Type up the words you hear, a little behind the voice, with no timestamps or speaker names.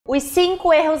Os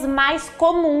 5 erros mais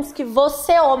comuns que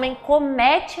você, homem,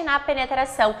 comete na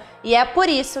penetração. E é por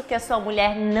isso que a sua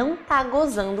mulher não tá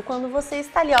gozando quando você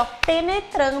está ali, ó,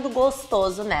 penetrando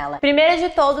gostoso nela. Primeiro de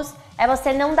todos é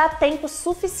você não dar tempo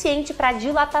suficiente para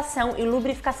dilatação e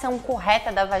lubrificação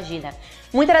correta da vagina.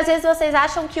 Muitas vezes vocês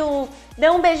acham que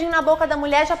dar um beijinho na boca da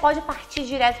mulher já pode partir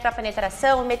direto para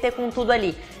penetração e meter com tudo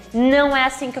ali. Não é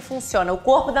assim que funciona. O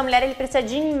corpo da mulher ele precisa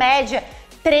de, em média,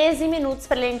 13 minutos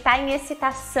para ele entrar em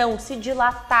excitação, se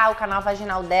dilatar o canal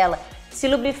vaginal dela, se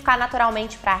lubrificar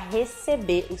naturalmente para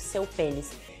receber o seu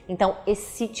pênis. Então,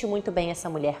 excite muito bem essa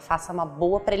mulher, faça uma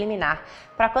boa preliminar,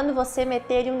 para quando você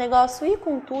meter um negócio ir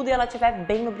com tudo e ela estiver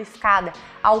bem lubrificada,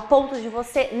 ao ponto de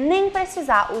você nem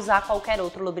precisar usar qualquer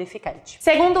outro lubrificante.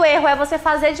 Segundo erro é você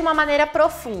fazer de uma maneira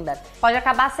profunda. Pode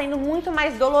acabar sendo muito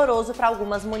mais doloroso para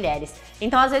algumas mulheres.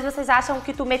 Então, às vezes vocês acham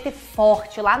que tu meter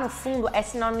forte lá no fundo é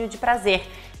sinônimo de prazer.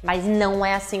 Mas não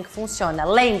é assim que funciona.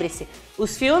 Lembre-se,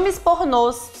 os filmes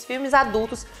pornôs, os filmes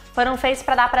adultos, foram feitos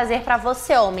para dar prazer para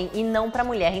você, homem, e não para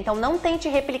mulher. Então não tente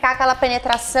replicar aquela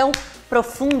penetração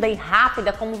profunda e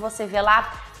rápida como você vê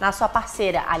lá na sua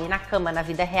parceira, ali na cama, na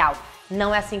vida real.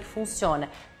 Não é assim que funciona.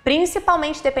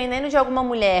 Principalmente dependendo de alguma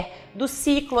mulher, do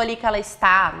ciclo ali que ela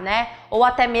está, né? Ou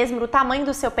até mesmo do tamanho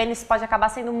do seu pênis, pode acabar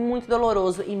sendo muito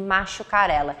doloroso e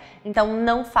machucar ela. Então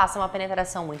não faça uma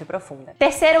penetração muito profunda.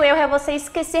 Terceiro erro é você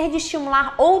esquecer de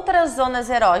estimular outras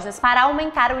zonas erógenas para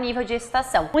aumentar o nível de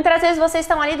excitação. Muitas vezes vocês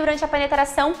estão ali durante a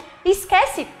penetração e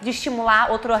esquece de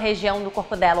estimular outra região do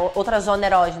corpo dela, outra zona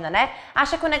erógena, né?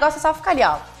 Acha que o negócio é só ficar ali,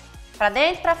 ó. Pra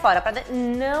dentro, pra fora, pra dentro.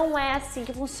 Não é assim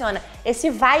que funciona. Esse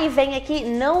vai e vem aqui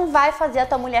não vai fazer a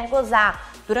tua mulher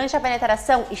gozar. Durante a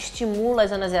penetração, estimula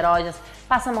as zonas erógenas,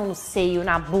 passa a mão no seio,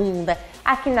 na bunda,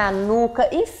 aqui na nuca,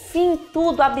 enfim,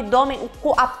 tudo, abdômen,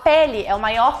 a pele é a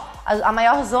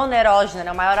maior zona erógena,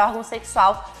 né? O maior órgão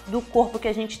sexual do corpo que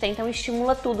a gente tem. Então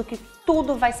estimula tudo, que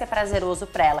tudo vai ser prazeroso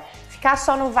pra ela. Ficar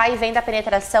só no vai e vem da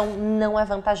penetração não é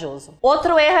vantajoso.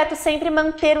 Outro erro é tu sempre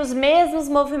manter os mesmos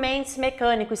movimentos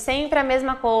mecânicos, sempre a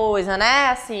mesma coisa, né?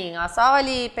 Assim, ó, só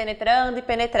ali penetrando e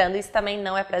penetrando. Isso também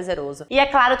não é prazeroso. E é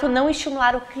claro, tu não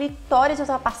estimular o clitóris da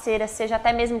tua parceira, seja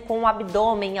até mesmo com o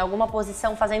abdômen, em alguma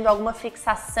posição, fazendo alguma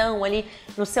fixação ali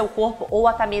no seu corpo ou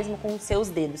até mesmo com os seus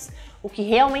dedos. O que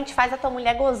realmente faz a tua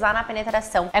mulher gozar na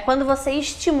penetração é quando você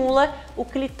estimula o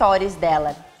clitóris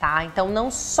dela, tá? Então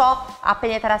não só a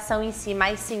penetração em si,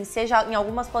 mas sim, seja em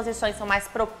algumas posições são mais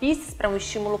propícias para um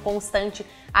estímulo constante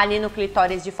ali no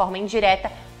clitóris de forma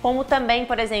indireta, como também,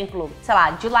 por exemplo, sei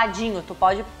lá, de ladinho, tu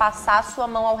pode passar a sua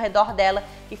mão ao redor dela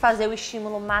e fazer o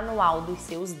estímulo manual dos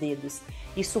seus dedos.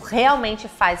 Isso realmente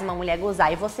faz uma mulher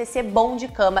gozar, e você ser bom de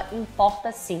cama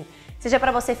importa sim. Seja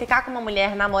para você ficar com uma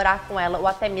mulher, namorar com ela ou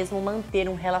até mesmo manter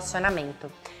um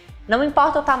relacionamento. Não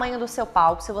importa o tamanho do seu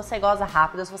pau, se você goza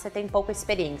rápido, se você tem pouca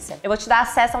experiência. Eu vou te dar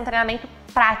acesso a um treinamento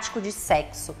prático de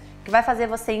sexo, que vai fazer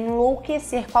você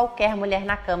enlouquecer qualquer mulher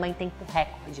na cama em tempo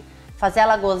recorde. Fazer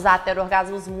ela gozar, ter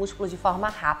orgasmos múltiplos de forma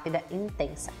rápida e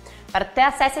intensa. Para ter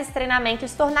acesso a esse treinamento e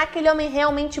se tornar aquele homem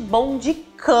realmente bom de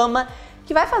cama,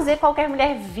 que vai fazer qualquer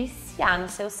mulher viciar no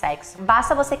seu sexo.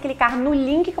 Basta você clicar no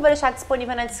link que eu vou deixar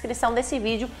disponível na descrição desse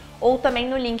vídeo ou também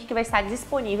no link que vai estar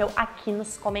disponível aqui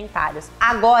nos comentários.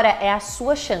 Agora é a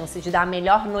sua chance de dar a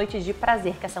melhor noite de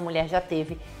prazer que essa mulher já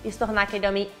teve e se tornar aquele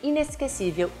homem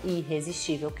inesquecível e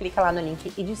irresistível. Clica lá no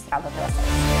link e destrava o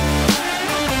processo.